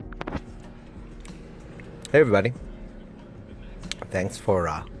Hey everybody, thanks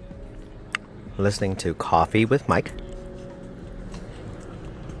for listening to Coffee with Mike.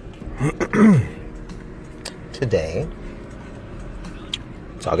 Today,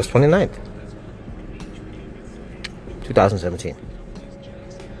 it's August 29th, 2017.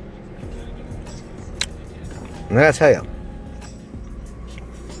 And I gotta tell you,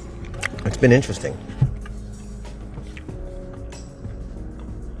 it's been interesting.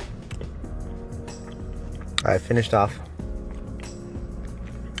 I finished off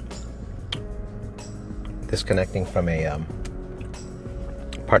disconnecting from a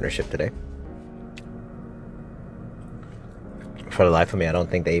partnership today. For the life of me, I don't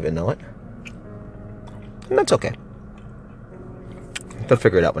think they even know it. And that's okay. They'll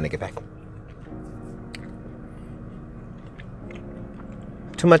figure it out when they get back.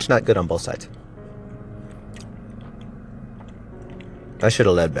 Too much not good on both sides. I should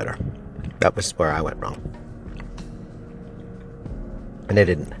have led better. That was where I went wrong. And they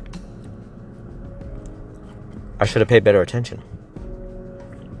didn't. I should have paid better attention.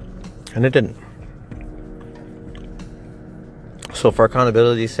 And it didn't. So for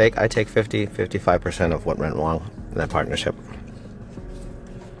accountability's sake, I take 55% of what went wrong in that partnership.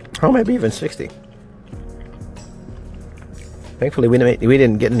 Or maybe even 60. Thankfully, we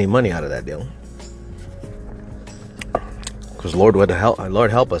didn't get any money out of that deal. Because Lord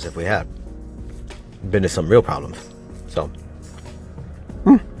help us if we had. Been to some real problems. So,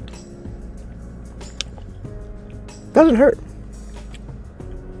 doesn't hurt.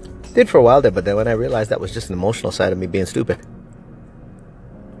 Did for a while there, but then when I realized that was just an emotional side of me being stupid.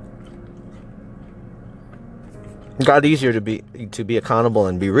 It got easier to be accountable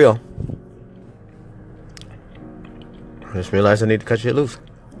and be real. I just realized I need to cut shit loose.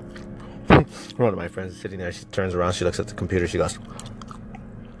 One of my friends is sitting there. She turns around. She looks at the computer. She goes,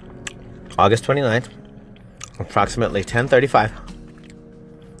 August 29th, approximately 10:35.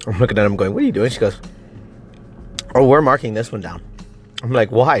 I'm looking at him going, what are you doing? She goes, oh, we're marking this one down. I'm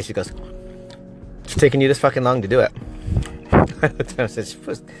like, why? She goes, it's taking you this fucking long to do it. I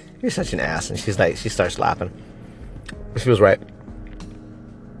said, you're such an ass. And she starts laughing. She was right.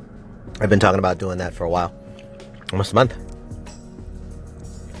 I've been talking about doing that for a while. Almost a month.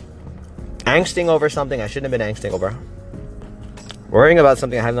 Angsting over something I shouldn't have been angsting over. Worrying about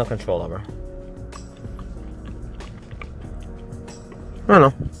something I had no control over. I don't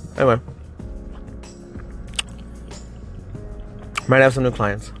know. Anyway. Might have some new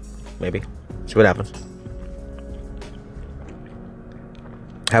clients. Maybe. See what happens.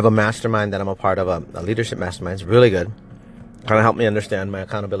 Have a mastermind that I'm a part of, a leadership mastermind. It's really good. Kind of helped me understand my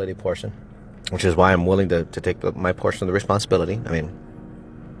accountability portion, which is why I'm willing to take my portion of the responsibility. I mean,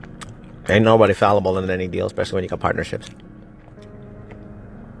 ain't nobody fallible in any deal, especially when you got partnerships.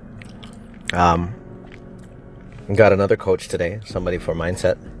 Got another coach today, somebody for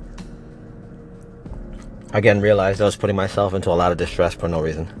mindset. Again, realized I was putting myself into a lot of distress for no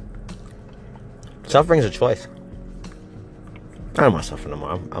reason. Suffering's a choice. I don't want to suffer no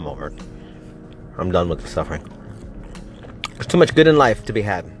more. I'm over it. I'm done with the suffering. There's too much good in life to be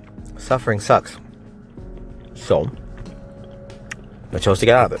had. Suffering sucks. So, I chose to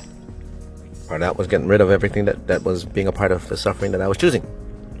get out of it. Part of that was getting rid of everything that was being a part of the suffering that I was choosing.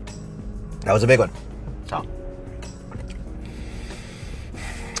 That was a big one. So,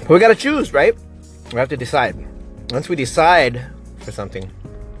 we gotta choose, right? We have to decide. Once we decide for something,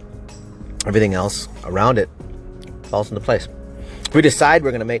 everything else around it falls into place. If we decide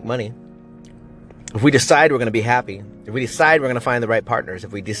we're going to make money, if we decide we're going to be happy, if we decide we're going to find the right partners,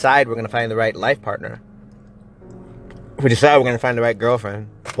 if we decide we're going to find the right life partner, if we decide we're going to find the right girlfriend,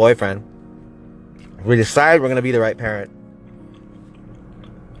 boyfriend, if we decide we're going to be the right parent,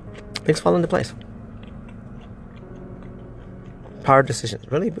 things fall into place. Power decisions.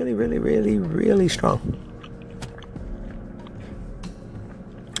 Really, really, really, really, really strong.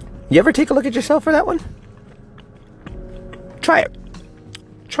 You ever take a look at yourself for that one? Try it.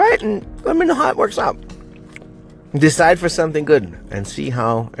 Try it and let me know how it works out. Decide for something good and see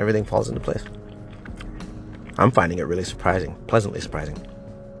how everything falls into place. I'm finding it really surprising, pleasantly surprising.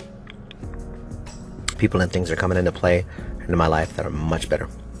 People and things are coming into play into my life that are much better.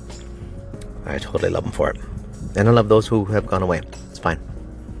 I totally love them for it. And I love those who have gone away. It's fine.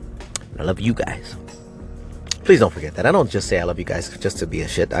 I love you guys. Please don't forget that. I don't just say I love you guys just to be a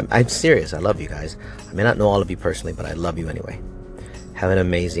shit. I'm serious. I love you guys. I may not know all of you personally, but I love you anyway. Have an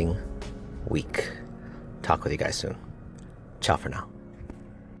amazing week. Talk with you guys soon. Ciao for now.